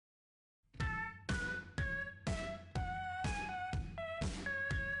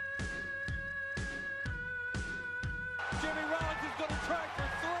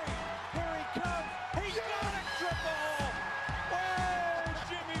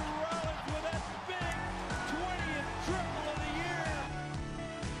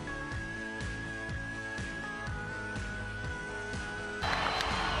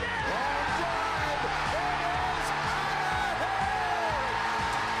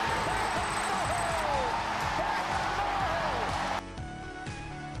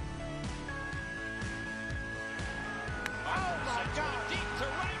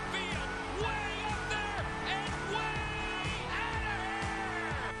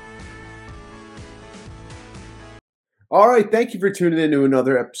All right, thank you for tuning in to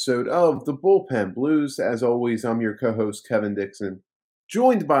another episode of the Bullpen Blues. As always, I'm your co-host Kevin Dixon,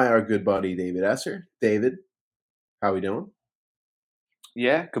 joined by our good buddy David Esser. David, how we doing?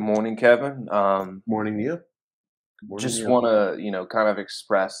 Yeah, good morning, Kevin. Morning to you. Good morning to Just you. want to, kind of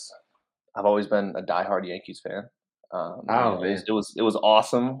express I've always been a diehard Yankees fan. Oh It was man, it was it was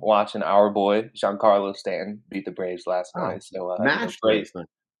awesome watching our boy Giancarlo Stanton beat the Braves last oh, night. So, smashed great. last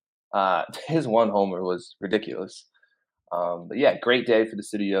night. His one homer was ridiculous. But yeah, great day for the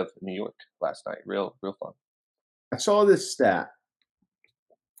city of New York last night. Real fun. I saw this stat,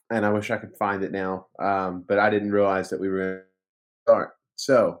 and I wish I could find it now, but I didn't realize that we were going to start.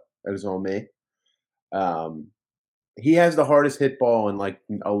 So that is on me. Um, he has the hardest hit ball in like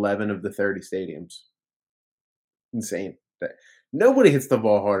 11 of the 30 stadiums. Insane. Nobody hits the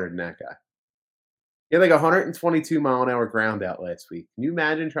ball harder than that guy. He had like 122-mile-an-hour ground out last week. Can you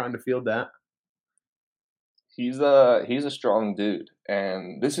imagine trying to field that? He's a strong dude,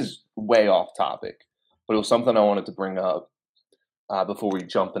 and this is way off topic, but it was something I wanted to bring up before we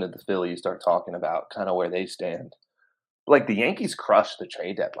jump into the Phillies, start talking about kind of where they stand. Like the Yankees crushed the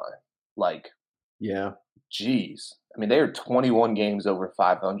trade deadline. Like, Yeah. geez. I mean, they are 21 games over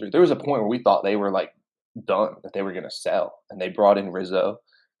 500. There was a point where we thought they were like done, that they were going to sell. And they brought in Rizzo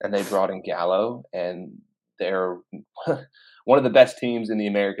and they brought in Gallo, and they're one of the best teams in the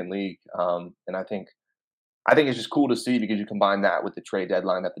American League. And I think it's just cool to see because you combine that with the trade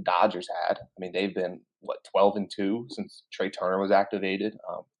deadline that the Dodgers had. I mean, they've been 12-2 since Trey Turner was activated.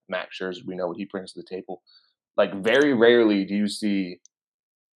 Max Scherzer, we know what he brings to the table. Like very rarely do you see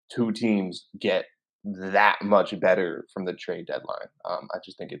two teams get that much better from the trade deadline. I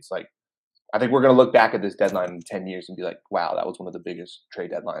just think it's like I think we're going to look back at this deadline in 10 years and be like, wow, that was one of the biggest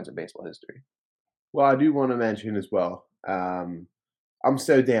trade deadlines in baseball history. Well, I do want to mention as well. I'm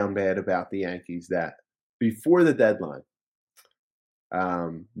so down bad about the Yankees that before the deadline.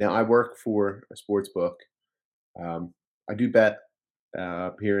 Now I work for a sports book. I do bet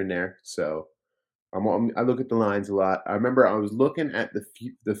here and there, so I look at the lines a lot. I remember I was looking at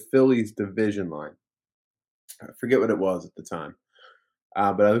the Phillies division line. I forget what it was at the time,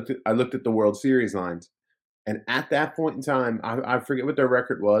 but I looked at the World Series lines, and at that point in time, I forget what their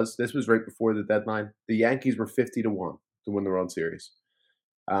record was. This was right before the deadline. The Yankees were 50-1 to win the World Series.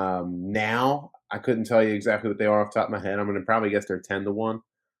 Now I couldn't tell you exactly what they are off the top of my head. I'm going to probably guess they're 10-1.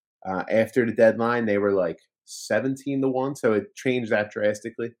 After the deadline, they were like 17-1, so it changed that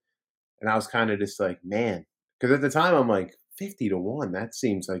drastically. And I was kind of just like, man, because at the time I'm like 50-1. That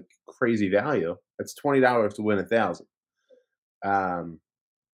seems like crazy value. That's $20 to win 1,000. And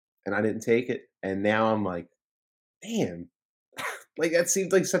I didn't take it, and now I'm like, damn, like that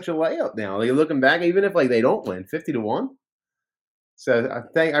seems like such a layup now. Like looking back, even if like they don't win 50-1. So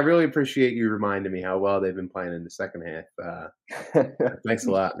I really appreciate you reminding me how well they've been playing in the second half. Thanks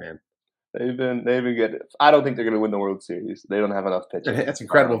a lot, man. They've been good. I don't think they're going to win the World Series. They don't have enough pitching. That's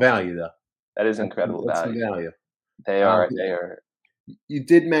incredible value, though. That is incredible That's some value. value. They Um, are. They are. you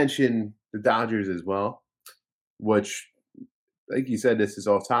did mention the Dodgers as well, which, like you said, this is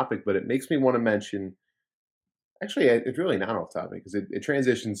off topic, but it makes me want to mention. Actually, it's really not off topic because it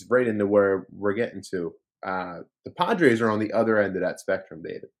transitions right into where we're getting to. The Padres are on the other end of that spectrum,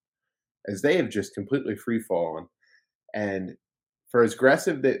 David, as they have just completely free fallen. And for as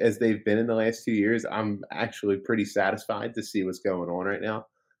aggressive as they've been in the last 2 years, I'm actually pretty satisfied to see what's going on right now.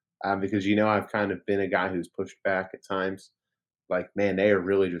 Because I've kind of been a guy who's pushed back at times. Like, man, they are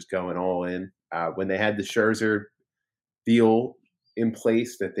really just going all in. When they had the Scherzer deal in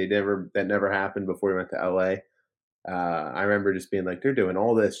place that never happened before he went to LA. I remember just being like, they're doing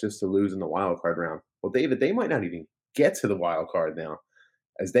all this just to lose in the wild card round. Well, David, they might not even get to the wild card now,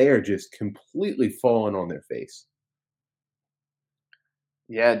 as they are just completely falling on their face.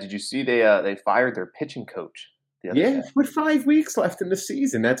 Yeah. Did you see they fired their pitching coach the other Yeah, day? with 5 weeks left in the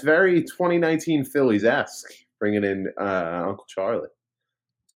season, that's very 2019 Phillies esque. Bringing in Uncle Charlie.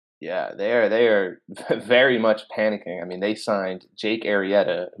 Yeah, they are very much panicking. I mean, they signed Jake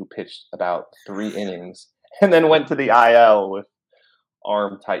Arrieta, who pitched about 3 innings, and then went to the IL with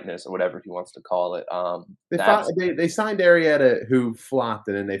arm tightness or whatever he wants to call it. That's They signed Arrieta, who flopped,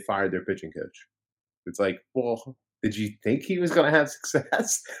 and then they fired their pitching coach. It's like, well, did you think he was going to have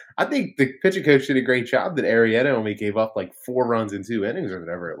success? I think the pitching coach did a great job. That Arrieta only gave up like 4 runs in 2 innings or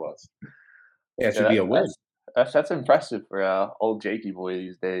whatever it was. Yeah, it yeah, should be a win, that's impressive for old Jakey boy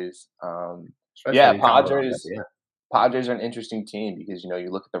these days. especially Yeah, in Colorado. Padres Yeah, Padres are an interesting team because you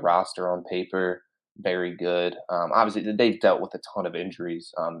look at the roster on paper, very good. Obviously, they've dealt with a ton of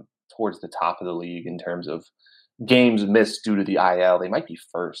injuries towards the top of the league in terms of games missed due to the IL. They might be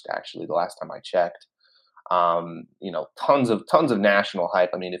first actually. The last time I checked. Tons of national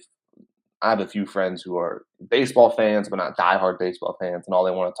hype. I mean, if I have a few friends who are baseball fans, but not diehard baseball fans, and all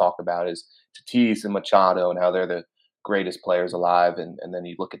they want to talk about is Tatis and Machado and how they're the greatest players alive. And then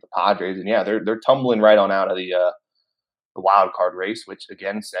you look at the Padres, and yeah, they're tumbling right on out of the wild card race, which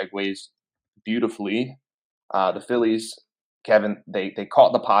again segues beautifully. The Phillies, Kevin, they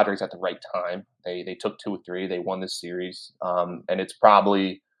caught the Padres at the right time. They took 2 or 3. They won this series, and it's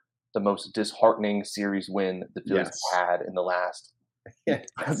probably the most disheartening series win the Phillies Yes. have had in the last Yeah.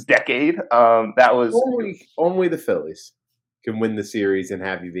 decade. That was Only the Phillies can win the series and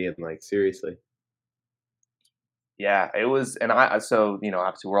have you being like, seriously. Yeah, it was, and obviously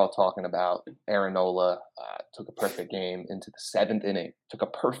we're all talking about Aaron Nola took a perfect game into the 7th inning. Took a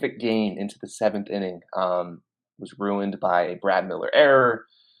perfect game into the 7th inning. Was ruined by a Brad Miller error.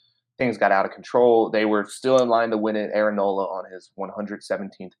 Things got out of control. They were still in line to win it. Aaron Nola on his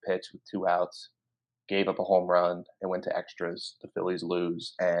 117th pitch with 2 outs gave up a home run and went to extras. The Phillies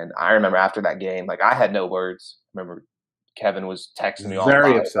lose, and I remember after that game, like I had no words. I remember Kevin was texting me all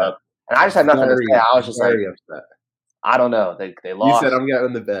Very fired upset. up, and I just had nothing to say. I was just like, Very upset. I don't know. They You said lost. I'm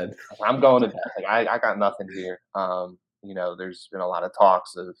getting to bed. I'm going to bed. Like I got nothing here. There's been a lot of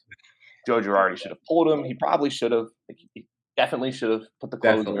talks of Joe Girardi should have pulled him. He probably should have. He definitely should have put the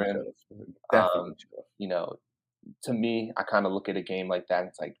closer Definitely in. should have. Definitely Um, should have. you know, to me, I kind of look at a game like that, and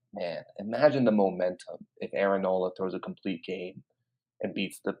it's like, man, imagine the momentum if Aaron Nola throws a complete game and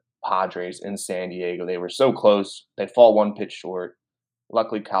beats the Padres in San Diego. They were so close. They fall 1 pitch short.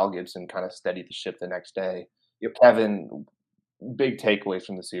 Luckily, Kyle Gibson kind of steadied the ship the next day. Yep. Kevin, big takeaways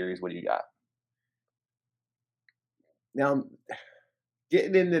from the series. What do you got? Now,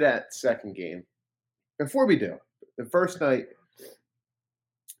 getting into that second game, before we do, the first night,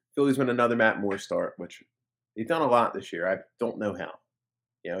 Phillies win another Matt Moore start, which he's done a lot this year. I don't know how.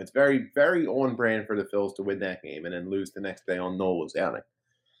 It's very, very on brand for the Phils to win that game and then lose the next day on Nola's outing.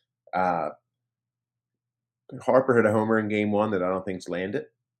 Harper hit a homer in game one that I don't think's landed.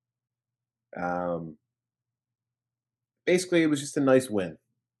 Basically, it was just a nice win in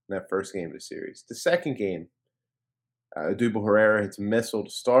that first game of the series. The second game, Odubel Herrera hits a missile to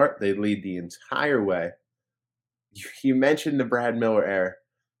start. They lead the entire way. You mentioned the Brad Miller error.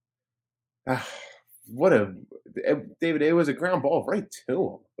 David, it was a ground ball right to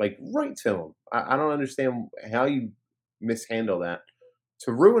him. Like, right to him. I don't understand how you mishandle that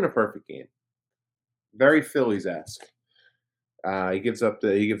to ruin a perfect game. Very Phillies-esque. He gives up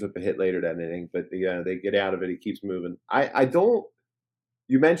a hit later that inning, but they get out of it. He keeps moving. I don't.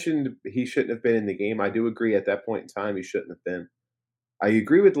 You mentioned he shouldn't have been in the game. I do agree at that point in time he shouldn't have been. I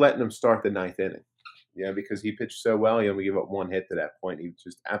agree with letting him start the 9th inning. Because he pitched so well. He only gave up 1 hit to that point. He was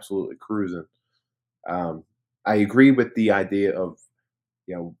just absolutely cruising. I agree with the idea of,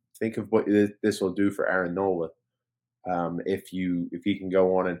 think of what this will do for Aaron Nola. If he can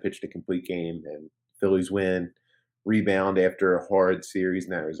go on and pitch the complete game and Phillies win, rebound after a hard series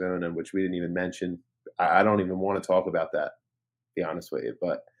in Arizona, which we didn't even mention. I don't even want to talk about that, to be honest with you.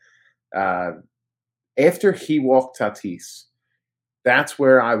 But after he walked Tatis, that's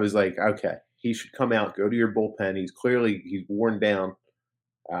where I was like, okay, he should come out, go to your bullpen. He's worn down.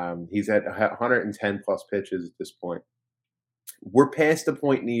 He's at 110 plus pitches at this point. We're past the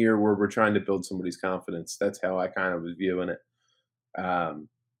point in the year where we're trying to build somebody's confidence. That's how I kind of was viewing it.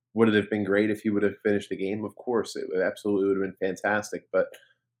 Would it have been great if he would have finished the game? Of course, it would absolutely would have been fantastic. But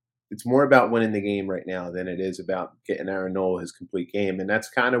it's more about winning the game right now than it is about getting Aaron Nola his complete game. And that's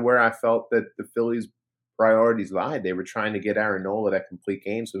kind of where I felt that the Phillies' priorities lied. They were trying to get Aaron Nola that complete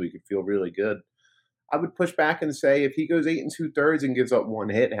game so he could feel really good. I would push back and say if he goes 8 2/3 and gives up 1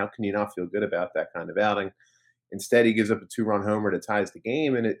 hit, how can you not feel good about that kind of outing? Instead, he gives up a 2-run homer that ties the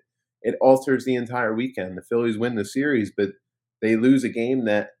game, and it alters the entire weekend. The Phillies win the series, but they lose a game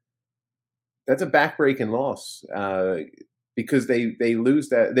that's a backbreaking loss because they lose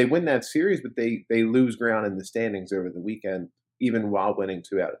that. They win that series, but they lose ground in the standings over the weekend, even while winning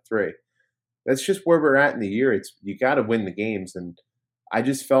 2 out of 3. That's just where we're at in the year. You got to win the games, and I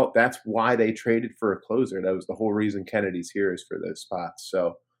just felt that's why they traded for a closer. That was the whole reason Kennedy's here is for those spots.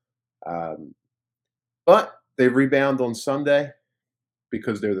 So, but they rebound on Sunday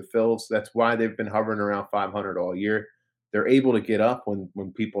because they're the Phils. That's why they've been hovering around 500 all year. They're able to get up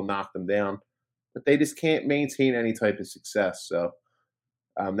when people knock them down, but they just can't maintain any type of success. So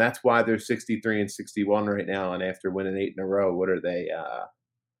that's why they're 63-61 right now. And after winning 8 in a row, what are they?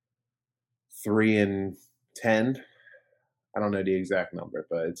 3-10. I don't know the exact number,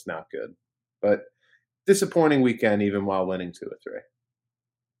 but it's not good. But disappointing weekend, even while winning 2 or 3.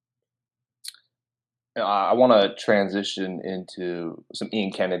 I want to transition into some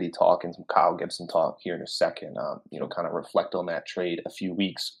Ian Kennedy talk and some Kyle Gibson talk here in a second. Kind of reflect on that trade a few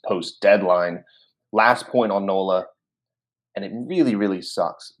weeks post deadline. Last point on Nola, and it really, really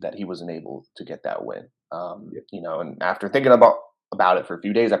sucks that he wasn't able to get that win. Yep. And after thinking about it for a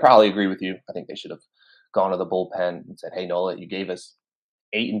few days, I probably agree with you. I think they should have gone to the bullpen and said, "Hey, Nola, you gave us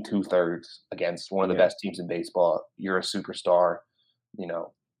 8 2/3 against one of the Yeah. best teams in baseball. You're a superstar. You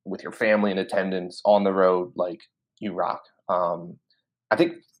know, with your family in attendance on the road, like you rock." I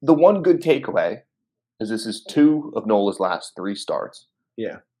think the one good takeaway is this is two of Nola's last three starts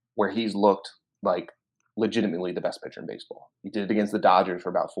Yeah. where he's looked like legitimately the best pitcher in baseball. He did it against the Dodgers for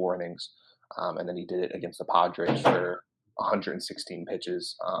about 4 innings, and then he did it against the Padres for 116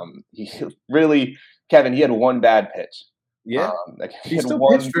 pitches. He really, Kevin, he had one bad pitch. Yeah. Like He still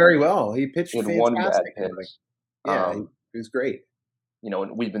pitched very well. He he pitched had one bad fantastic. pitch. Like, yeah, Um, he was great.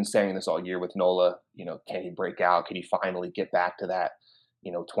 and we've been saying this all year with Nola, can he break out? Can he finally get back to that,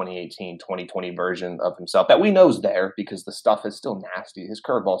 2018, 2020 version of himself that we know is there because the stuff is still nasty. His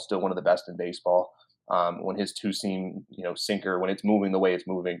curveball is still one of the best in baseball. When his two seam, sinker, when it's moving the way it's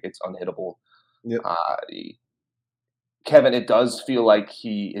moving, it's unhittable. Yep. Uh, Kevin, it does feel like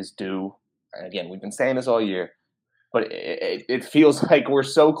he is due. And again, we've been saying this all year, but it feels like we're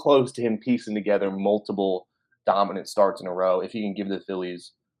so close to him piecing together multiple dominant starts in a row. If he can give the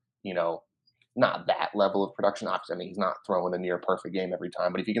Phillies, you know, not that level of production, obviously, I mean, he's not throwing a near perfect game every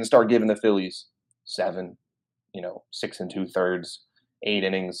time, but if he can start giving the Phillies seven, 6 2/3, 8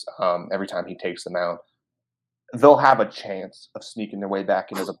 innings every time he takes them out, they'll have a chance of sneaking their way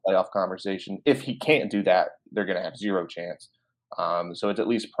back into the playoff conversation. If he can't do that, they're going to have zero chance. So it's at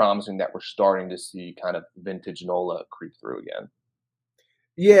least promising that we're starting to see kind of vintage Nola creep through again.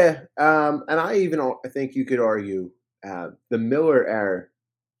 Yeah, and I think you could argue the Miller error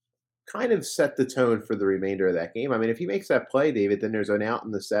kind of set the tone for the remainder of that game. I mean, if he makes that play, David, then there's an out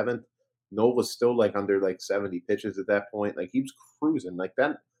in the seventh. Nola's still like under like 70 pitches at that point. Like he was cruising like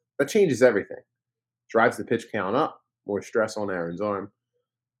that. That changes everything. Drives the pitch count up. More stress on Aaron's arm.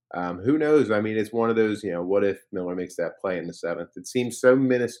 Who knows? I mean, it's one of those. What if Miller makes that play in the seventh? It seems so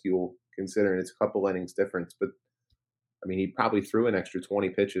minuscule considering it's a couple innings difference, but I mean, he probably threw an extra 20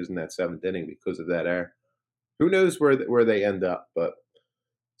 pitches in that seventh inning because of that error. Who knows where they end up? But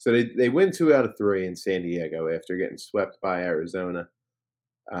so they win 2 out of 3 in San Diego after getting swept by Arizona.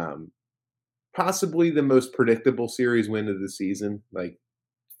 Um, Possibly the most predictable series win of the season. Like,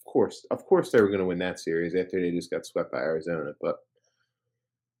 of course, they were going to win that series after they just got swept by Arizona. But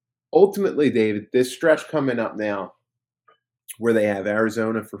ultimately, David, this stretch coming up now, where they have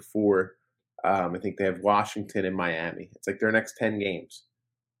Arizona for 4. I think they have Washington and Miami. It's like their next 10 games.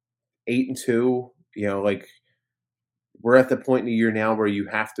 8-2. Like we're at the point in the year now where you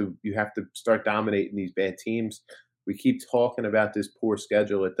have to start dominating these bad teams. We keep talking about this poor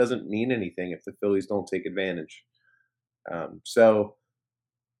schedule. It doesn't mean anything if the Phillies don't take advantage. So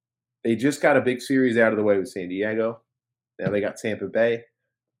they just got a big series out of the way with San Diego. Now they got Tampa Bay.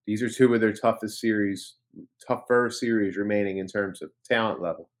 These are two of their tougher series remaining in terms of talent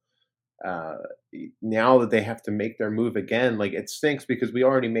level. Uh, Now that they have to make their move again, like it stinks because we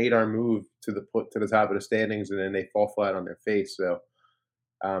already made our move to the top of the standings, and then they fall flat on their face. So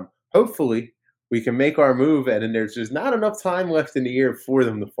hopefully we can make our move, and then there's just not enough time left in the year for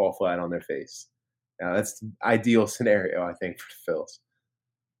them to fall flat on their face. Now that's the ideal scenario, I think, for the Phils.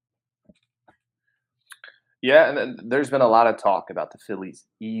 Yeah, and then there's been a lot of talk about the Phillies'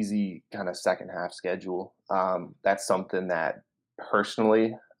 easy kind of second half schedule. That's something that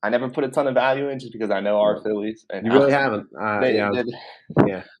personally I never put a ton of value in just because I know our No, Phillies and you how really haven't. they, Yeah, they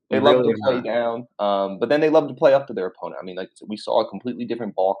yeah, they you love really to have play not. down, but then they love to play up to their opponent. I mean, like we saw a completely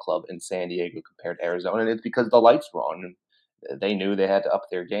different ball club in San Diego compared to Arizona, and it's because the lights were on and they knew they had to up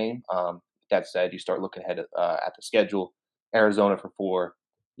their game. That said, you start looking ahead at the schedule. Arizona for 4,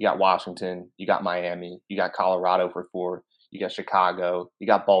 you got Washington, you got Miami, you got Colorado for 4, you got Chicago, you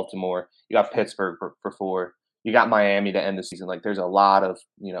got Baltimore, you got Pittsburgh for 4, you got Miami to end the season. Like there's a lot of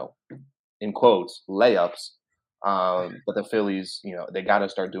in quotes layups. But the Phillies, they got to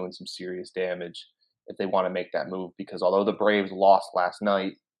start doing some serious damage if they want to make that move. Because although the Braves lost last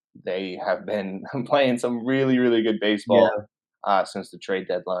night, they have been playing some really, really good baseball Yeah, since the trade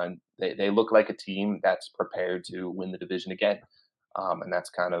deadline. They look like a team that's prepared to win the division again, and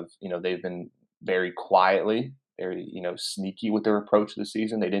that's kind of they've been very quietly, very sneaky with their approach to the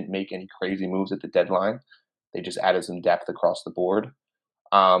season. They didn't make any crazy moves at the deadline. They just added some depth across the board.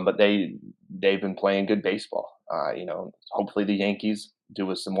 But they've been playing good baseball. Hopefully the Yankees do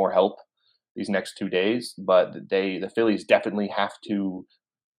us some more help these next 2 days. But the Phillies definitely have to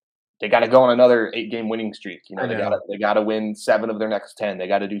they got to go on another 8-game winning streak. You I know, know. they got to win 7 of their next 10. They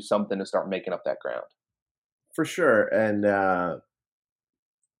got to do something to start making up that ground. For sure, and,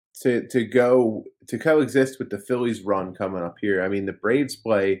 to coexist with the Phillies run coming up here, I mean, the Braves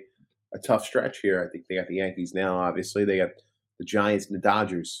play a tough stretch here. I think they got the Yankees now, obviously. They got the Giants and the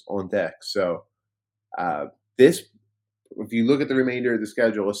Dodgers on deck. So, this if you look at the remainder of the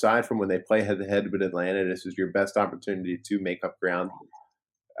schedule, aside from when they play head to head with Atlanta, this is your best opportunity to make up ground.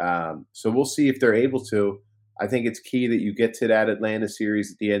 So we'll see if they're able to. I think it's key that you get to that Atlanta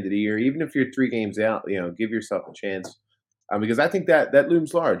series at the end of the year, even if you're 3 games out. Give yourself a chance, because I think that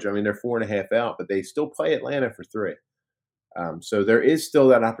looms large. I mean, they're 4.5 out, but they still play Atlanta for 3. So there is still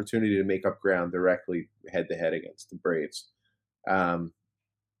that opportunity to make up ground directly head to head against the Braves. Um,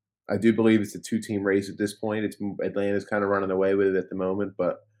 I do believe it's a 2-team race at this point. It's Atlanta's kind of running away with it at the moment,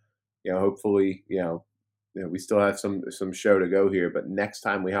 but hopefully, we still have some show to go here. But next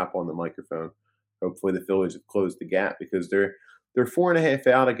time we hop on the microphone, hopefully the Phillies have closed the gap because they're 4.5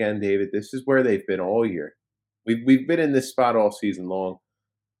 out again, David. This is where they've been all year. We've been in this spot all season long.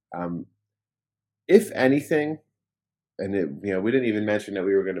 If anything, and we didn't even mention that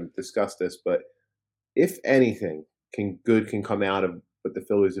we were going to discuss this, but if anything can come out of what the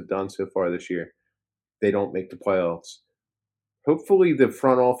Phillies have done so far this year, they don't make the playoffs. Hopefully, the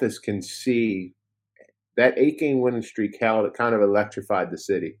front office can see that 8-game winning streak, how it kind of electrified the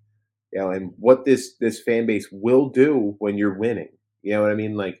city, and what this fan base will do when you're winning. You know what I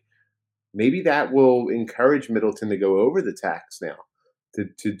mean? Like maybe that will encourage Middleton to go over the tax now,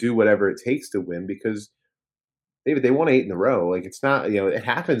 to do whatever it takes to win because David, they won 8 in a row. Like it's not, it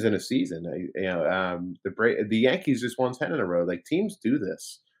happens in a season. The Yankees just won 10 in a row. Like teams do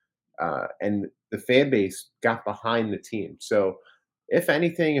this, and the fan base got behind the team. So, if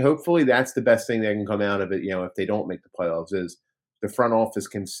anything, hopefully that's the best thing that can come out of it. If they don't make the playoffs, is the front office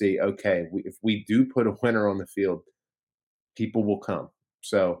can see, okay, if we do put a winner on the field, people will come.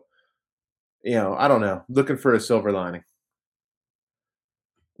 So, I don't know. Looking for a silver lining.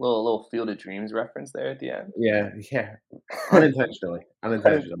 Little Field of Dreams reference there at the end. Yeah, yeah. Unintentionally,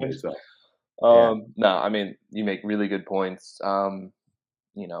 unintentionally. So, yeah. No, I mean, you make really good points.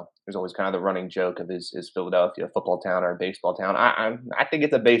 There's always kind of the running joke of is Philadelphia a football town or a baseball town? I think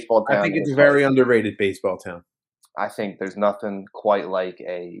it's a baseball I town. think it's a very underrated baseball town. I think there's nothing quite like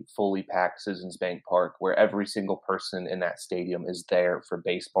a fully packed Citizens Bank Park where every single person in that stadium is there for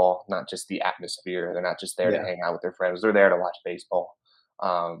baseball, not just the atmosphere. They're not just there to Yeah. hang out with their friends. They're there to watch baseball.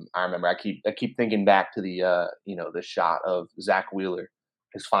 I remember I keep thinking back to the shot of Zach Wheeler,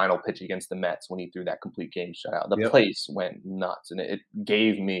 his final pitch against the Mets when he threw that complete game shutout. The Yep. place went nuts, and it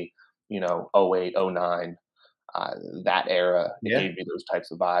gave me 08, 09, that era. It Yeah. gave me those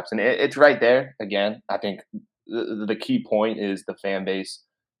types of vibes, and it's right there again. I think the key point is the fan base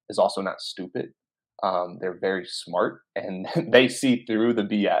is also not stupid. They're very smart, and they see through the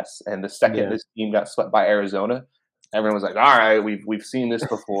BS. And the second Yeah. this team got swept by Arizona, everyone was like, "All right, we've seen this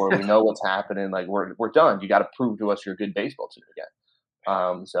before. We know what's happening. Like we're done. You got to prove to us you're a good baseball team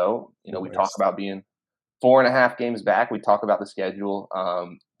again." So we talk Worst. about being 4.5 games back. We talk about the schedule.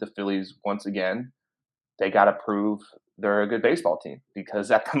 The Phillies once again, they got to prove they're a good baseball team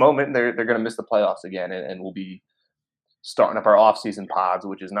because at the moment they're going to miss the playoffs again, and we'll be starting up our off-season pods,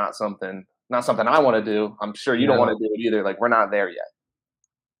 which is not something I want to do. I'm sure you don't want No. to do it either. Like we're not there yet.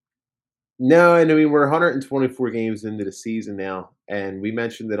 No, and I mean we're 124 games into the season now, and we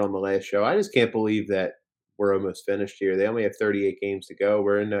mentioned it on the last show. I just can't believe that we're almost finished here. They only have 38 games to go.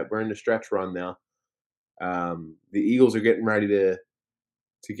 We're in the stretch run now. The Eagles are getting ready to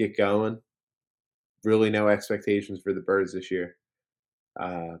get going. Really, no expectations for the Birds this year,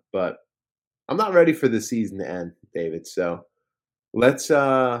 but I'm not ready for the season to end, David. So let's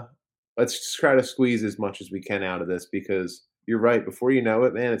uh let's just try to squeeze as much as we can out of this because you're right. Before you know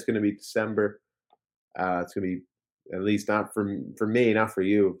it, man, it's going to be December. It's going to be at least not for me, not for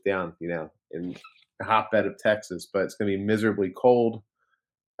you, down in the hotbed of Texas, but it's going to be miserably cold.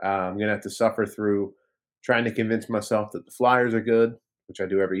 I'm going to have to suffer through trying to convince myself that the Flyers are good, which I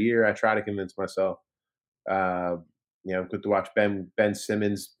do every year. I try to convince myself. Uh, good to watch Ben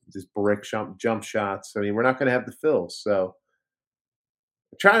Simmons just brick jump shots. I mean, we're not going to have the fills, so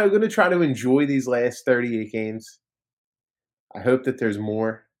I'm going to try to enjoy these last 38 games. I hope that there's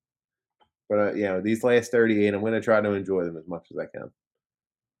more, but these last 38, I'm going to try to enjoy them as much as I can.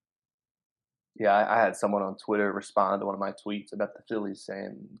 Yeah, I had someone on Twitter respond to one of my tweets about the Phillies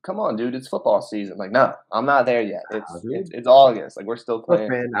saying, "Come on, dude, it's football season." Like, no, I'm not there yet. Dude. It's August. Like, we're still Look, playing.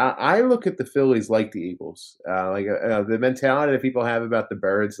 man, I look at the Phillies like the Eagles. The mentality that people have about the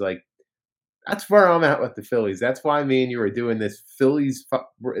Birds, like That's where I'm at with the Phillies. That's why me and you are doing this this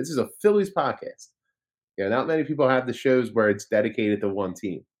is a Phillies podcast. Yeah, not many people have the shows where it's dedicated to one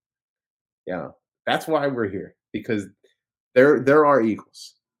team. Yeah, that's why we're here because there are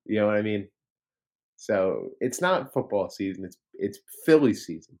Eagles. You know what I mean? So it's not football season. It's Philly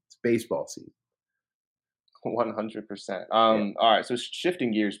season. It's baseball season. 100%. Yeah. All right. So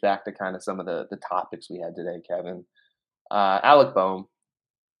shifting gears back to kind of some of the topics we had today, Kevin. Alec Boehm,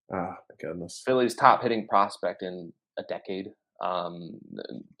 Oh my goodness. Philly's top hitting prospect in a decade.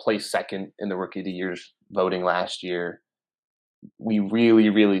 Placed second in the Rookie of the Year's voting last year. We really,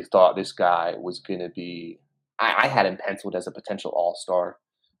 really thought this guy was going to be. I had him penciled as a potential All Star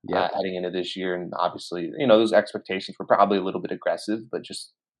Yep. heading into this year, and obviously, you know, those expectations were probably a little bit aggressive, but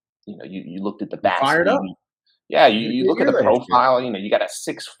just you looked at the You bat fired up. speed. Yeah, He had a you good look at year the last year. profile. You got a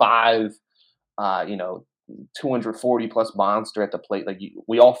 6'5", you know, 240 plus monster at the plate.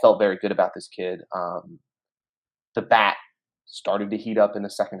 We all felt very good about this kid. The bat started to heat up in the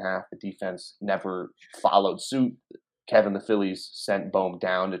second half. The defense never followed suit. Kevin, the Phillies sent Bohm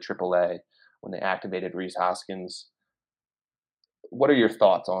down to AAA when they activated Reese Hoskins. What are your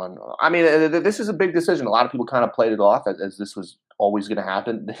thoughts on? I mean, this is a big decision. A lot of people kind of played it off as this was always going to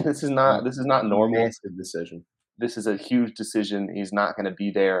happen. This is M not. This is not normal. Massive decision. This is a huge decision. He's not going to be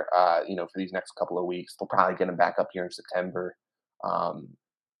there, for these next couple of weeks. They'll probably get him back up here in September. Um,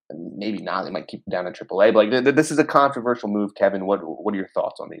 maybe not. They might keep him down in AAA. But this is a controversial move, Kevin. What are your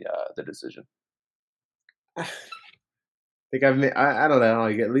thoughts on the decision? I think I've made, I don't know.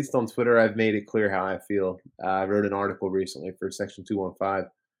 Like, at least on Twitter, I've made it clear how I feel. I wrote an article recently for Section 215.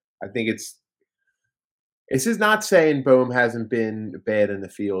 I think this is not saying Bohm hasn't been bad in the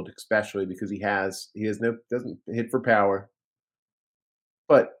field, especially because he has no doesn't hit for power.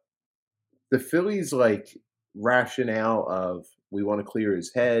 But the Phillies like rationale of we want to clear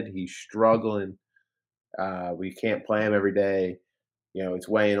his head, he's struggling, we can't play him every day. You know, it's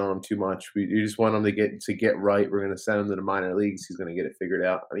weighing on him too much. We just want him to get right. We're going to send him to the minor leagues. He's going to get it figured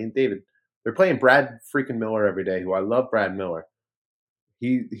out. I mean, David, they're playing Brad freaking Miller every day, who I love. Brad Miller.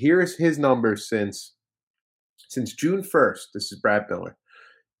 Here's his numbers since June 1st. This is Brad Miller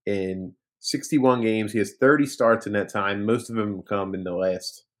in 61 games. He has 30 starts in that time. Most of them come in the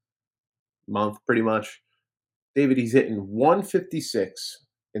last month, pretty much. David, he's hitting 156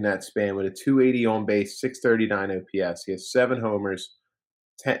 in that span with a 280 on base, 639 OPS. He has 7 homers,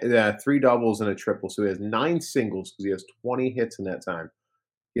 3 doubles, and a triple. So he has 9 singles because he has 20 hits in that time.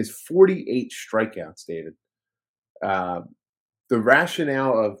 He has 48 strikeouts, David. Uh, the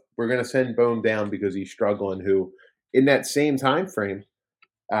rationale of we're going to send Bohm down because he's struggling, who in that same time frame,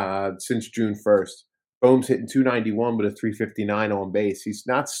 since June 1st, Bohm's hitting 291 with a 359 on base. He's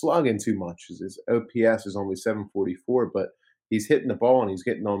not slugging too much. His OPS is only 744, but he's hitting the ball and he's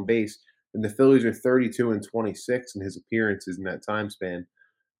getting on base. And the Phillies are 32 and 26 in his appearances in that time span.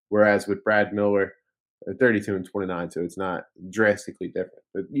 Whereas with Brad Miller, 32 and 29, so it's not drastically different.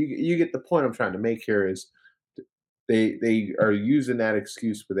 But you get the point I'm trying to make here is they are using that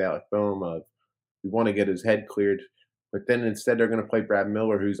excuse with Alec Bohm of we want to get his head cleared, but then instead they're going to play Brad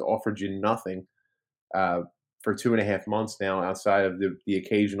Miller, who's offered you nothing uh, for 2.5 months now, outside of the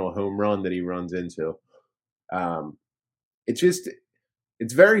occasional home run that he runs into. Um, it's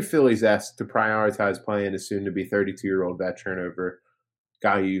very Phillies-esque to prioritize playing a soon-to-be 32-year-old veteran over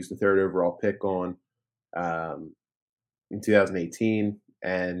guy you used the third overall pick on in 2018,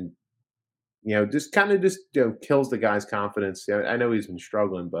 and just kind of kills the guy's confidence. I know he's been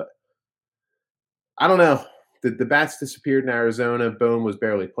struggling, but I don't know. The bats disappeared in Arizona. Bohm was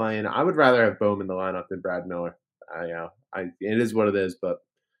barely playing. I would rather have Bohm in the lineup than Brad Miller. It is what it is, but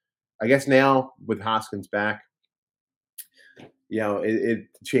I guess now with Hoskins back, it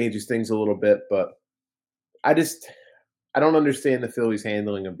changes things a little bit. But I just I don't understand the Phillies'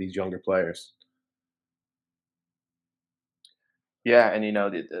 handling of these younger players. Yeah, and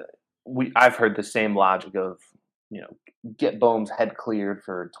I've heard the same logic of you know get Bohm's head cleared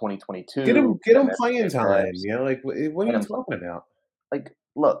for Get 2022, him get and him then playing get time. reps, Like what are get you him. talking about?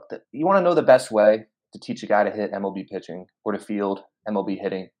 Look, you want to know the best way to teach a guy to hit MLB pitching or to field MLB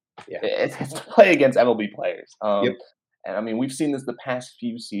hitting? Yeah. It's to play against MLB players. Yep. And I mean, we've seen this the past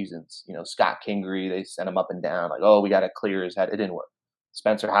few seasons. Scott Kingery, they sent him up and down, like, oh, we got to clear his head. It didn't work.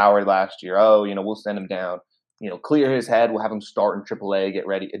 Spencer Howard last year, oh, we'll send him down, clear his head. We'll have him start in AAA, get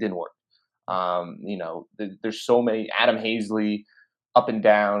ready. It didn't work. There's so many. Adam Hazley, up and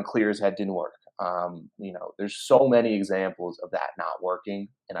down, clear his head, didn't work. There's so many examples of that not working,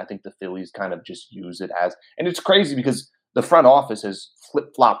 and I think the Phillies kind of just use it as, and it's crazy because the front office has flip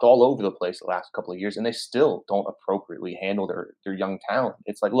flopped all over the place the last couple of years, and they still don't appropriately handle their young talent.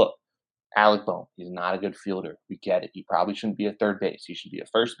 It's like, look, Alec Bohm, he's not a good fielder. We get it. He probably shouldn't be a third base. He should be a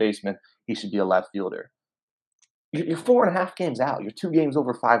first baseman. He should be a left fielder. You're 4.5 games out. You're 2 games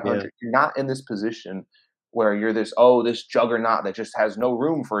over Yeah. 500. You're not in this position where you're this juggernaut that just has no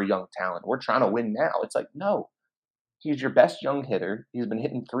room for a young talent. We're trying to win now. It's like, no, he's your best young hitter. He's been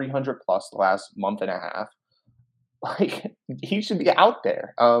hitting 300 plus the last month and a half. Like, he should be out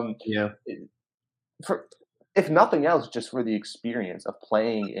there. Yeah. For if nothing else, just for the experience of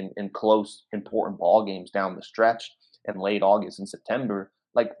playing in close, important ball games down the stretch in late August and September.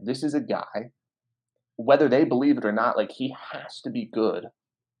 Like, this is a guy, whether they believe it or not, like, he has to be good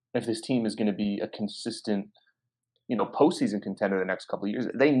if this team is going to be a consistent, postseason contender the next couple of years.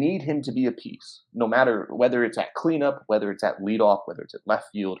 They need him to be a piece, no matter whether it's at cleanup, whether it's at leadoff, whether it's at left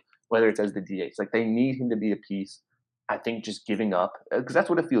field, whether it's as the DH. Like, they need him to be a piece. I think just giving up, because that's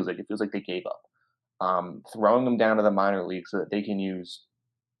what it feels like. It feels like they gave up. Throwing them down to the minor leagues so that they can use,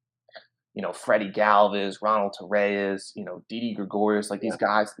 Freddie Galvis, Ronald Torreyes, Didi Gregorius, like these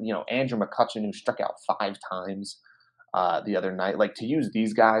guys, Andrew McCutchen, who struck out 5 times the other night. Like, to use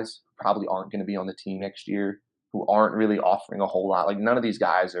these guys who probably aren't going to be on the team next year, who aren't really offering a whole lot. Like, none of these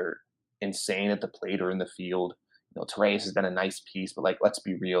guys are insane at the plate or in the field. Torreyes has been a nice piece, but, like, let's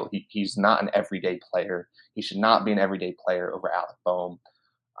be real. He's not an everyday player. He should not be an everyday player over Alec Bohm.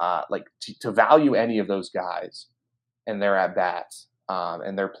 Like, to value any of those guys and their at bats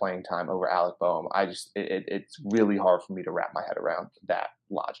and their playing time over Alec Bohm, it's really hard for me to wrap my head around that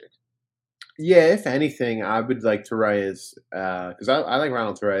logic. Yeah, if anything, I would like Torreyes because I like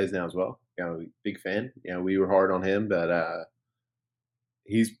Ronald Torreyes now as well. Big fan. We were hard on him, but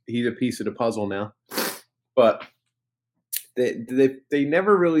he's a piece of the puzzle now. But they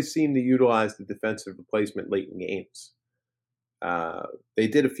never really seem to utilize the defensive replacement late in games. They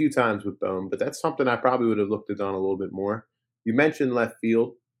did a few times with Bohm, but that's something I probably would have looked at on a little bit more. You mentioned left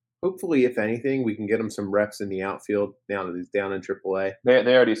field. Hopefully, if anything, we can get him some reps in the outfield now that he's down in AAA.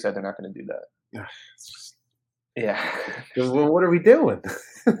 They already said they're not going to do that. Yeah. Well, what are we doing?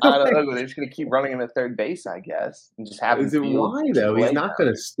 I don't know. They're just going to keep running him at third base, I guess, and just have him. Is it why though? He's not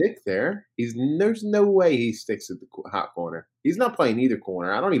going to stick there. There's no way he sticks at the hot corner. He's not playing either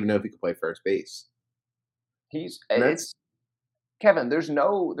corner. I don't even know if he can play first base. It's Kevin. There's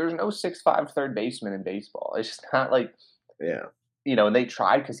no 6'5" third baseman in baseball. It's just not like And they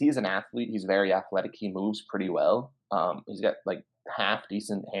tried because he's an athlete. He's very athletic. He moves pretty well. He's got like half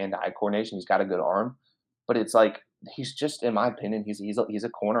decent hand-eye coordination. He's got a good arm, but it's like he's just, in my opinion, he's a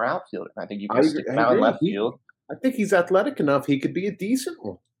corner outfielder. I think you can stick him out in left field. I think he's athletic enough. He could be a decent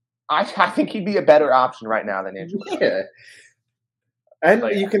one. I think he'd be a better option right now than Andrew. Yeah, and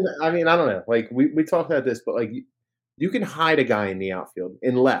you can. I mean, I don't know. Like we talked about this, but like you can hide a guy in the outfield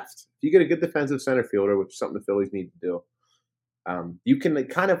in left. If you get a good defensive center fielder, which is something the Phillies need to do. You can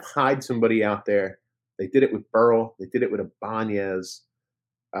kind of hide somebody out there. They did it with Burrell. They did it with Ibanez.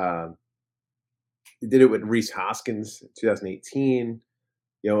 They did it with Rhys Hoskins in 2018.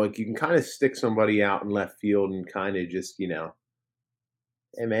 Like you can kind of stick somebody out in left field and kind of just, hey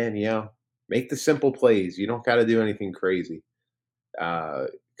man, make the simple plays. You don't got to do anything crazy.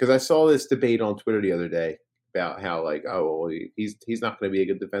 Because I saw this debate on Twitter the other day about how like, oh, well, he's not going to be a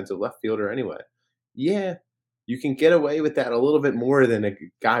good defensive left fielder anyway. Yeah. You can get away with that a little bit more than a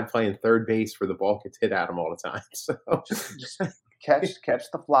guy playing third base where the ball gets hit at him all the time. So just catch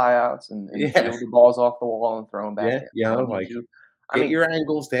the flyouts and field the balls off the wall and throw them back. Get your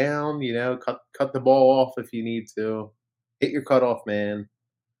angles down. Cut the ball off if you need to. Hit your cutoff man.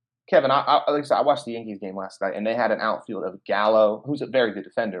 Kevin, like I said, I watched the Yankees game last night, and they had an outfield of Gallo, who's a very good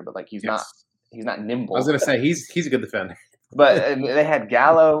defender, but like he's not nimble. I was going to say he's a good defender. But they had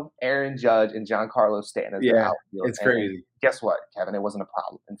Gallo, Aaron Judge, and Giancarlo Stanton as their outfield. It's crazy. Guess what, Kevin? It wasn't a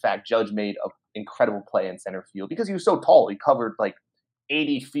problem. In fact, Judge made an incredible play in center field because he was so tall. He covered like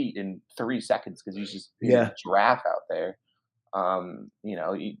 80 feet in 3 seconds because he's a giraffe out there. I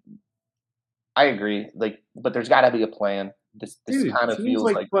agree. But there's got to be a plan. This kind of feels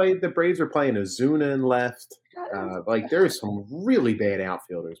like the Braves are playing Ozuna in left. There's some really bad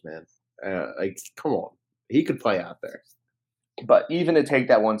outfielders, man. Come on, he could play out there. But even to take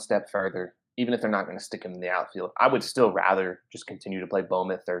that one step further, even if they're not going to stick him in the outfield, I would still rather just continue to play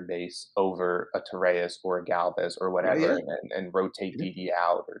Bohm at third base over a Torreyes or a Galvis or whatever, and rotate Didi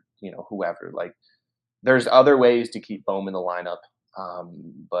out or whoever. Like, there's other ways to keep Bohm in the lineup,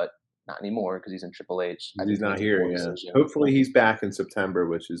 but not anymore because he's in Triple H. He's not here. Yeah, hopefully he's back in September,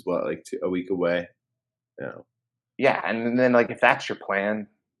 which is a week away. Yeah, and then if that's your plan,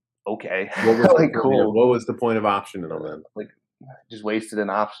 okay, cool. What was the point of optioning on them? Just wasted an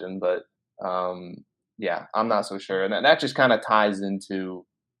option, but I'm not so sure. And that just kind of ties into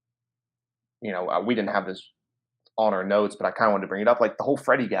we didn't have this on our notes, but I kind of wanted to bring it up. Like the whole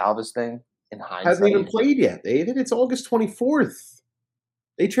Freddie Galvis thing in Hasn't even hindsight, played yet, David. It's August 24th.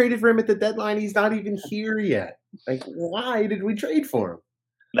 They traded for him at the deadline. He's not even here yet. Like, why did we trade for him?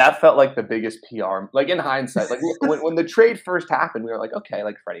 that felt like the biggest PR. Like in hindsight, like when the trade first happened, we were like, okay,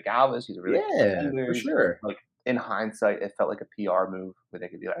 like Freddie Galvis, he's a really good Yeah, defender. for sure. Like in hindsight, it felt like a PR move where they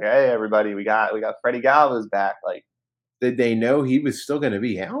could be like, hey, everybody, we got Freddie Galvis back. Like, Did they know he was still going to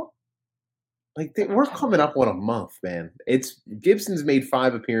be out? Like, we're coming up on a month, man. It's Gibson's made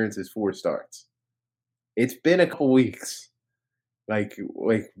 5 appearances, 4 starts. It's been a couple weeks. Like,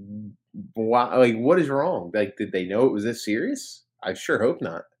 why? Like, what is wrong? Like, did they know it was this serious? I sure hope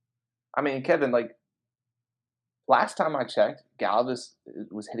not. I mean, Kevin, like last time I checked, Galvis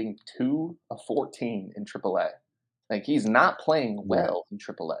was hitting 2 of 14 in AAA. Like he's not playing Yeah, well in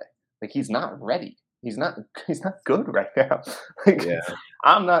AAA. Like he's not ready. He's not he's not good right now. Like yeah.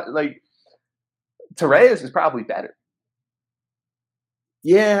 I'm not like Torres is probably better.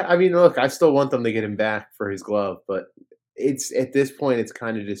 Yeah, I mean, look, I still want them to get him back for his glove, but it's at this point, it's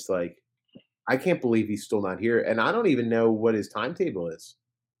kind of just like I can't believe he's still not here, and I don't even know what his timetable is.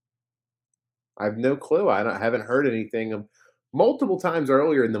 I have no clue. Haven't heard anything. Multiple times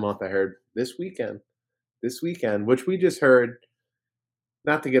earlier in the month, I heard this weekend, which we just heard.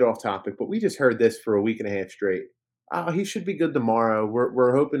 Not to get off topic, but we just heard this for a week and a half straight. Oh, he should be good tomorrow.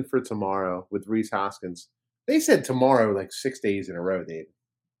 We're hoping for tomorrow with Reese Hoskins. They said tomorrow like 6 days in a row, Dave.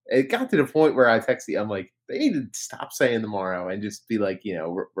 It got to the point where I texted you, I'm like, they need to stop saying tomorrow and just be like,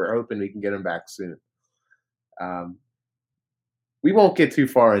 we're hoping we can get him back soon. Um, we won't get too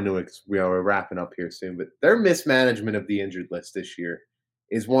far into it because we're wrapping up here soon, but their mismanagement of the injured list this year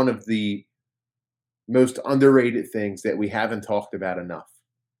is one of the most underrated things that we haven't talked about enough.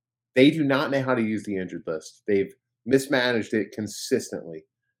 They do not know how to use the injured list. They've mismanaged it consistently.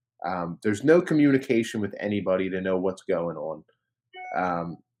 There's no communication with anybody to know what's going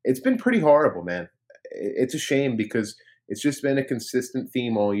on. It's been pretty horrible, man. It's a shame because it's just been a consistent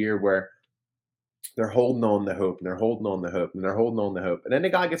theme all year where they're holding on the hope and they're holding on the hope and they're holding on the hope. And then the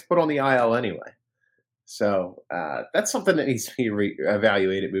guy gets put on the IL anyway. So that's something that needs to be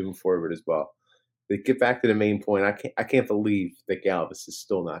evaluated moving forward as well. To get back to the main point, I can't believe that Galvis is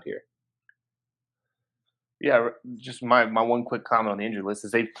still not here. Yeah, just my one quick comment on the injury list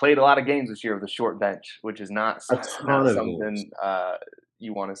is they've played a lot of games this year with a short bench, which is not A ton not of games. something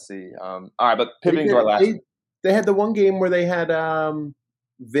you want to see. All right, but They pivoting to our did. last. They had the one game where they had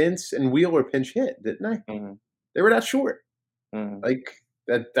Vince and Wheeler pinch hit, didn't they? Mhm, They were that short. mhm. Like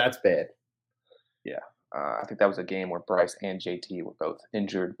that's bad. Yeah, I think that was a game where Bryce and JT were both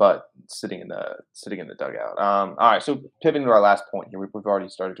injured, but sitting in the dugout. All right, so pivoting to our last point here, we've already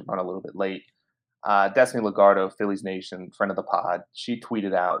started to run a little bit late. Destiny Legardo, Phillies Nation, friend of the pod, she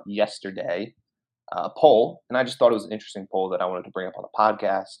tweeted out yesterday a poll, and I just thought it was an interesting poll that I wanted to bring up on the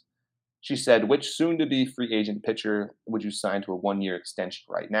podcast. She said, which soon to be free agent pitcher would you sign to a 1 year extension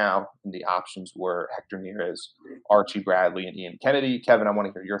right now? And the options were Hector Neris, Archie Bradley, and Ian Kennedy. Kevin, I want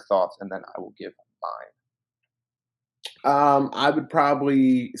to hear your thoughts, and then I will give mine. I would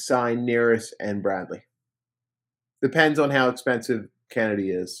probably sign Neris and Bradley. Depends on how expensive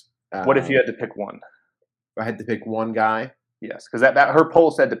Kennedy is. What if you had to pick one? If I had to pick one guy, Yes, because that her poll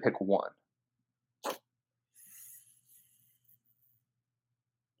said to pick one.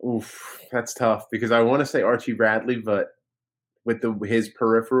 oof, that's tough because I want to say Archie Bradley, but with his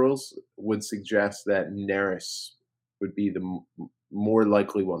peripherals would suggest that Neris would be the more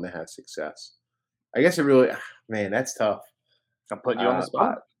likely one to have success. I guess it really, man, that's tough. I'm putting you on the Uh,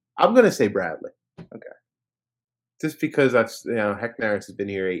 spot. I'm gonna say Bradley. Okay. Just because that's Hector Neris has been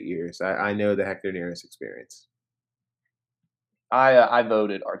here 8 years. I know the Hector Neris experience. I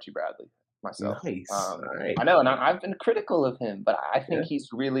voted Archie Bradley myself. Nice. All right. I know, and I've been critical of him, but I Yeah. think he's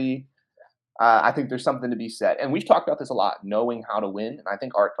really. I think there's something to be said, and we've talked about this a lot, knowing how to win. And I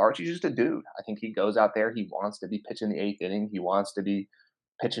think Archie's just a dude. I think he goes out there, he wants to be pitching the eighth inning, he wants to be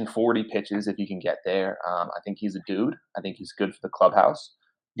pitching 40 pitches if you can get there. I think he's a dude. I think he's good for the clubhouse.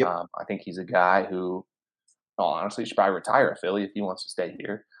 Yep. I think he's a guy who, honestly, should probably retire a Philly if he wants to stay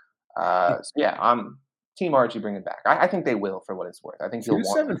here. So yeah, I'm Team Archie bringing back. I think they will for what it's worth. I think he'll Two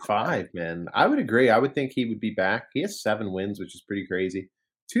want seven to come back. five, man. I would agree. I would think he would be back. He has 7 wins, which is pretty crazy.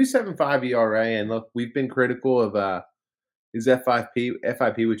 2.75 ERA, and look, we've been critical of his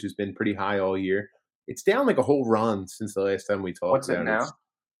FIP, which has been pretty high all year. It's down like a whole run since the last time we talked What's it about it. It's now?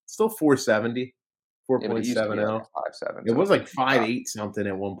 still 470, Yeah, but it used to be like 4.70. a 5.7. It So was it's like like 5.8 something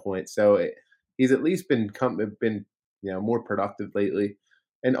at one point. So he's at least been more productive lately.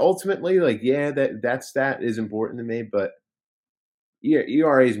 And ultimately, like that stat is important to me, but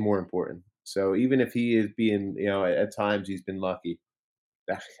ERA is more important. So even if he is being, at times he's been lucky.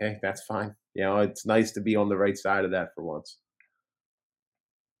 Hey, that's fine. It's nice to be on the right side of that for once.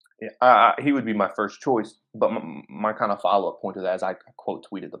 Yeah, he would be my first choice. But my kind of follow up point to that is I quote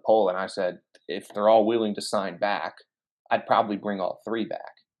tweeted the poll and I said, if they're all willing to sign back, I'd probably bring all three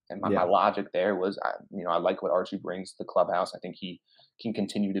back. And my Yeah. logic there was, I like what Archie brings to the clubhouse. I think he can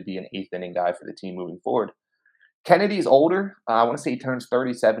continue to be an eighth inning guy for the team moving forward. Kennedy's older. I want to say he turns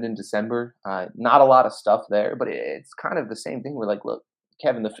 37 in December. Not a lot of stuff there, but it's kind of the same thing. We're like, look,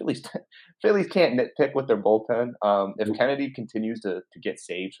 Kevin, the Phillies, Phillies can't nitpick with their bullpen. If Kennedy continues to get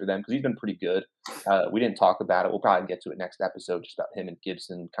saves for them, because he's been pretty good. We didn't talk about it. We'll probably get to it next episode, just about him and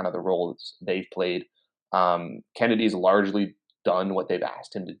Gibson, kind of the roles they've played. Kennedy's largely done what they've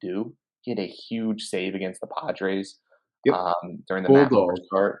asked him to do. He had a huge save against the Padres Yep. during the Matt Moore Bulldog.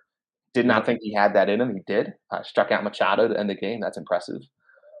 start. Did not Yep. think he had that in him. He did. Struck out Machado to end the game. That's impressive.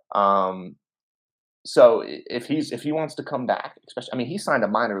 So if he wants to come back, especially, I mean, he signed a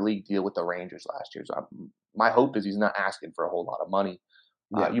minor league deal with the Rangers last year. So my hope is he's not asking for a whole lot of money.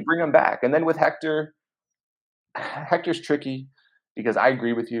 Yeah. You bring him back, and then with Hector, Hector's tricky because I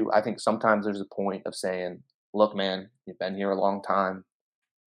agree with you. I think sometimes there's a point of saying, "Look, man, you've been here a long time.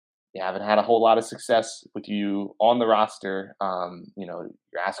 You haven't had a whole lot of success with you on the roster. You're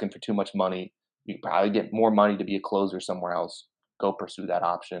asking for too much money. You could probably get more money to be a closer somewhere else. Go pursue that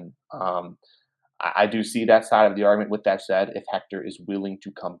option." I do see that side of the argument. With that said, if Hector is willing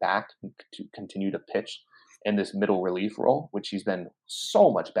to come back and to continue to pitch in this middle relief role, which he's been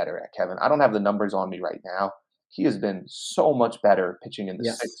so much better at, Kevin. I don't have the numbers on me right now. He has been so much better pitching in the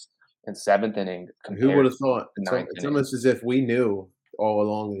Yeah. sixth and seventh inning Who would compared have to thought? the It's, ninth it's inning. almost as if we knew all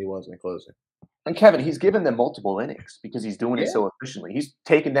along that he wasn't a closer. And Kevin, he's given them multiple innings because he's doing it Yeah. so efficiently. He's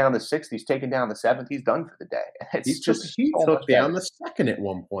taken down the sixth, he's taken down the seventh, he's done for the day. He It's took just he so much took better. down the second at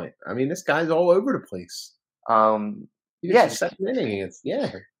one point. I mean, this guy's all over the place. He just the Yes, second inning.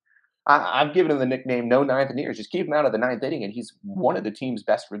 I've given him the nickname "No Ninth Inning." Just keep him out of the ninth inning, and he's one of the team's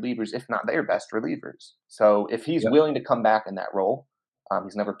best relievers, if not their best relievers. So if he's Yep. willing to come back in that role,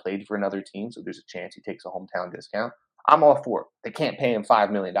 he's never played for another team, so there's a chance he takes a hometown discount. I'm all for it. They can't pay him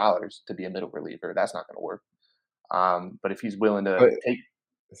 $5 million to be a middle reliever. That's not going to work. But if he's willing to But take,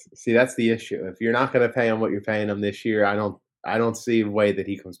 see, that's the issue. If you're not going to pay him what you're paying him this year, I don't see a way that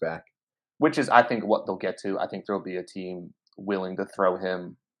he comes back. which is I think what they'll get to. I think there'll be a team willing to throw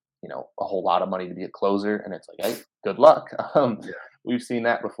him, a whole lot of money to be a closer, and it's like, hey, good luck. Yeah. We've seen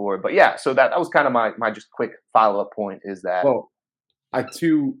that before, but yeah. So that was kind of my just quick follow up point is that Well, I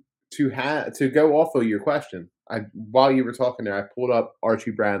to go off of your question. While you were talking there, I pulled up Archie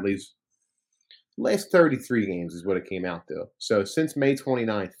Bradley's last 33 games is what it came out to. So since May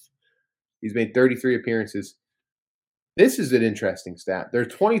 29th, he's made 33 appearances. This is an interesting stat. They're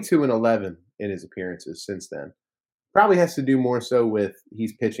 22-11 in his appearances since then. Probably has to do more so with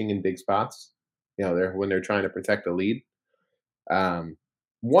he's pitching in big spots. When they're trying to protect the lead.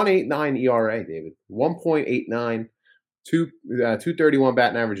 1.89 ERA, David. 1.89, 231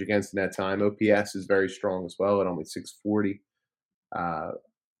 batting average against in that time. OPS is very strong as well at only 640.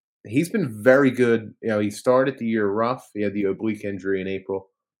 He's been very good. He started the year rough. He had the oblique injury in April.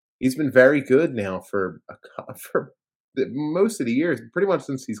 He's been very good now for most of the years, pretty much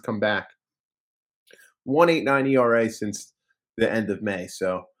since he's come back. 1.89 ERA since the end of May.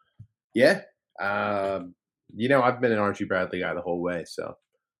 So, yeah, I've been an Archie Bradley guy the whole way. So,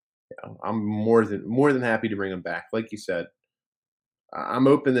 I'm more than happy to bring him back. Like you said, I'm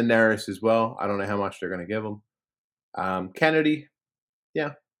open to Neris as well. I don't know how much they're going to give him. Kennedy,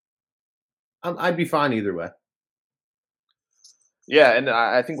 yeah, I'd be fine either way. yeah, and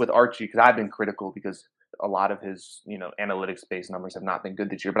I think with Archie, because I've been critical because a lot of his analytics based numbers have not been good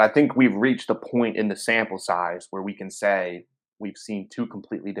this year, but I think we've reached a point in the sample size where we can say we've seen two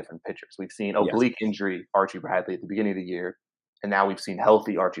completely different pitchers. We've seen Yes. oblique injury Archie Bradley at the beginning of the year, and now we've seen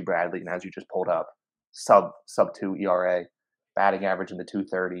healthy Archie Bradley, and as you just pulled up, sub 2 ERA, batting average in the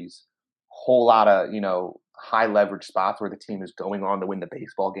 230s, whole lot of high leverage spots where the team is going on to win the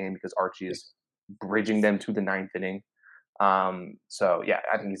baseball game because Archie is bridging them to the ninth inning. So yeah,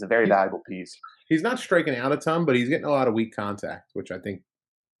 I think he's a very valuable piece. He's not striking out a ton, but he's getting a lot of weak contact, which I think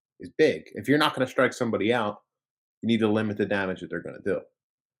is big. If you're not going to strike somebody out, you need to limit the damage that they're going to do.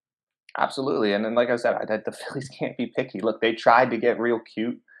 Absolutely. And then, like I said, the Phillies can't be picky. Look, they tried to get real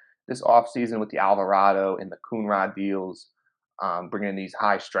cute this offseason with the Alvarado and the Coonrod deals, bringing in these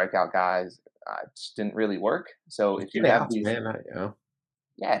high strikeout guys. It just didn't really work. So if you Get have outs, these, man.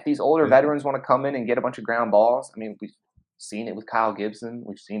 yeah, if these older veterans want to come in and get a bunch of ground balls, I mean, we've seen it with Kyle Gibson,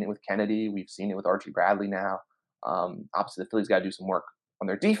 we've seen it with Kennedy, we've seen it with Archie Bradley now. Obviously, the Phillies got to do some work on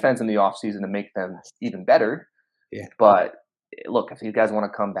their defense in the offseason to make them even better. Yeah. But look, if you guys want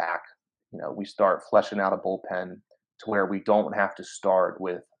to come back, we start fleshing out a bullpen to where we don't have to start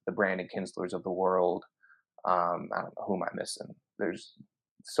with the Brandon Kinslers of the world. I don't know, who am I missing? There's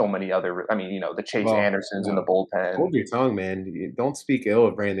so many other. I mean, the Chase Well, Andersons in the bullpen. hold your tongue, man. Don't speak ill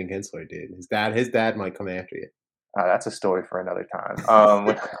of Brandon Kinsler, dude. His dad might come after you. That's a story for another time.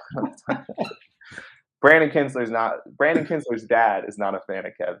 Brandon Kinsler's dad is not a fan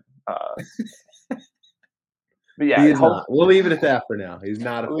of Kevin. But yeah, He is not. We'll leave it at that for now. He's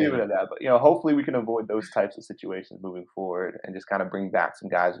not a fan. Leave it at that. But hopefully we can avoid those types of situations moving forward and just kind of bring back some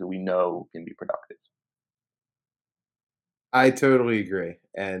guys who we know can be productive. I totally agree.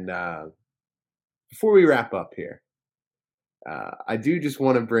 And before we wrap up here, I do just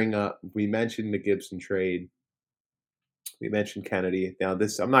want to bring up. We mentioned the Gibson trade. We mentioned Kennedy. Now,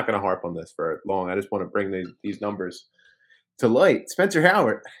 I'm not going to harp on this for long. I just want to bring these numbers to light. Spencer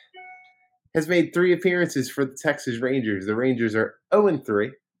Howard has made 3 appearances for the Texas Rangers. The Rangers are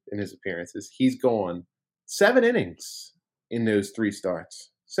 0-3 in his appearances. He's gone 7 innings in those 3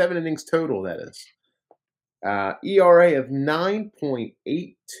 starts. 7 innings total, that is. ERA of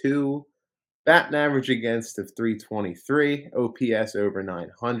 9.82. Batting average against of 323. OPS over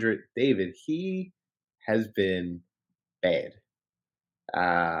 900. David, he has been bad.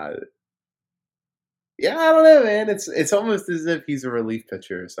 Yeah, I don't know, man. It's almost as if he's a relief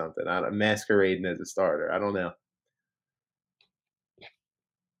pitcher or something. Masquerading as a starter. I don't know.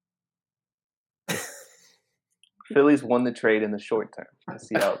 Phillies won the trade in the short term. Let's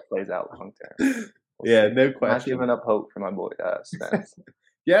see how it plays out long term. Yeah, no question. Not giving up hope for my boy Spence.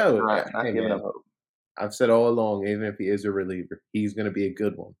 Not giving up hope. I've said all along, even if he is a reliever, he's going to be a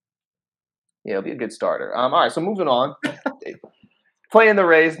good one. Yeah, he'll be a good starter. All right, so moving on. Playing the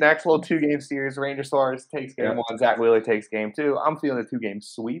Rays next, little 2-game series. Ranger Suarez takes game 1. Zach Wheeler takes game 2. I'm feeling a 2-game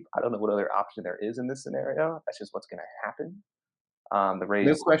sweep. I don't know what other option there is in this scenario. That's just what's going to happen. The Rays.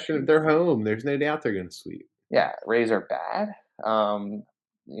 No question if they're home. There's no doubt they're going to sweep. Yeah, Rays are bad.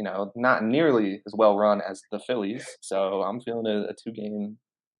 Not nearly as well run as the Phillies. So I'm feeling a 2-game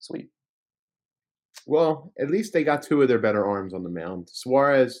sweep. Well, at least they got 2 of their better arms on the mound.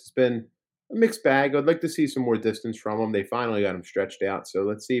 Suarez has been a mixed bag. I'd like to see some more distance from him. They finally got him stretched out, so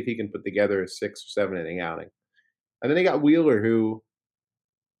let's see if he can put together a 6 or 7 inning outing. And then they got Wheeler, who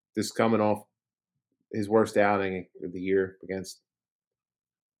is coming off his worst outing of the year against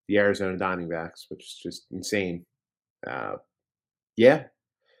the Arizona Diamondbacks, which is just insane.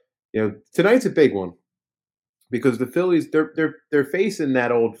 Tonight's a big one because the Phillies they're facing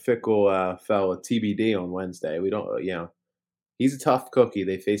that old fickle fella TBD on Wednesday. We don't, he's a tough cookie.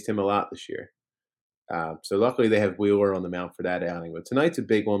 They faced him a lot this year. So luckily they have Wheeler on the mound for that outing. But tonight's a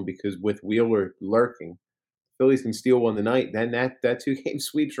big one because with Wheeler lurking, Phillies can steal one tonight. Then that 2-game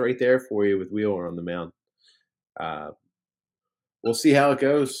sweep's right there for you with Wheeler on the mound. We'll see how it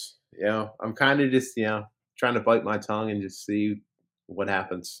goes. I'm kind of just, trying to bite my tongue and just see what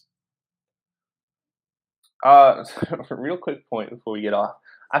happens. Real quick point before we get off.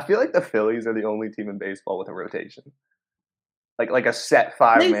 I feel like the Phillies are the only team in baseball with a rotation. Like a set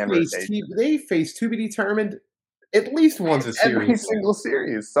 5-man rotation. They face to be determined at least once a series. Every single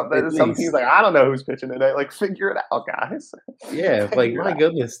series. Some teams like, I don't know who's pitching today. Like, figure it out, guys. Yeah, like, my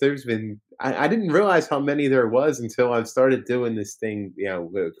goodness, there's been – I didn't realize how many there was until I started doing this thing,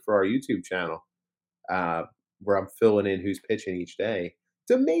 for our YouTube channel where I'm filling in who's pitching each day.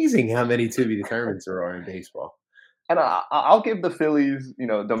 It's amazing how many to-be-determineds there are in baseball. And I'll give the Phillies,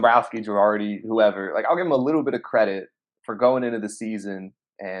 Dombrowski, Girardi, whoever, I'll give them a little bit of credit for going into the season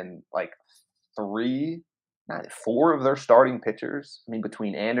and, 4 of their starting pitchers,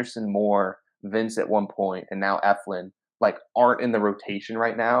 between Anderson, Moore, Vince at one point, and now Eflin, aren't in the rotation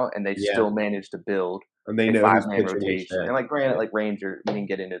right now, and they still managed to build and they a know 5-man rotation. And, granted, Ranger, we didn't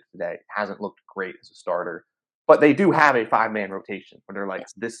get into it today, hasn't looked great as a starter. But they do have a 5-man rotation where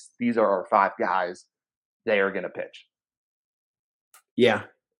they're these are our 5 guys. They are going to pitch. Yeah.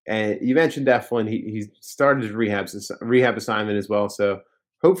 And you mentioned Eflin. He started his rehab assignment as well. So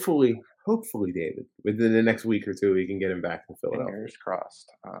hopefully, David, within the next week or 2, we can get him back to Philadelphia. Fingers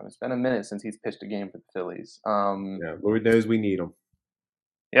crossed. It's been a minute since he's pitched a game for the Phillies. Lord knows we need him.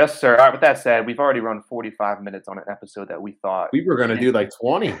 Yes, sir. All right, with that said, we've already run 45 minutes on an episode that we thought we were going to do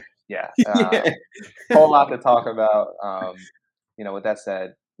 20. Yeah. Whole lot to talk about. With that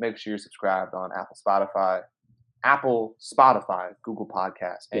said, make sure you're subscribed on Apple, Spotify, Google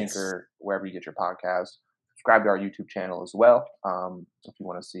Podcasts, Anchor, wherever you get your podcasts. Subscribe to our YouTube channel as well. If you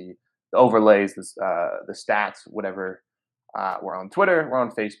want to see the overlays, the stats, whatever. We're on Twitter. We're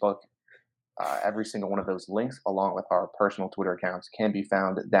on Facebook. Every single one of those links, along with our personal Twitter accounts, can be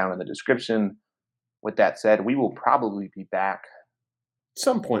found down in the description. With that said, we will probably be back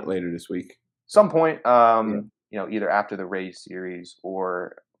Some point later this week. some point, Yeah. either after the Rays series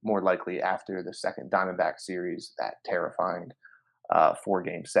or more likely after the second Diamondback series, that terrifying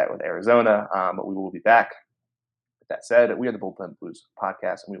 4-game set with Arizona. But we will be back. With that said, we are the Bullpen Blues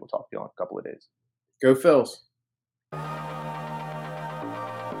podcast, and we will talk to you in a couple of days. Go Phils.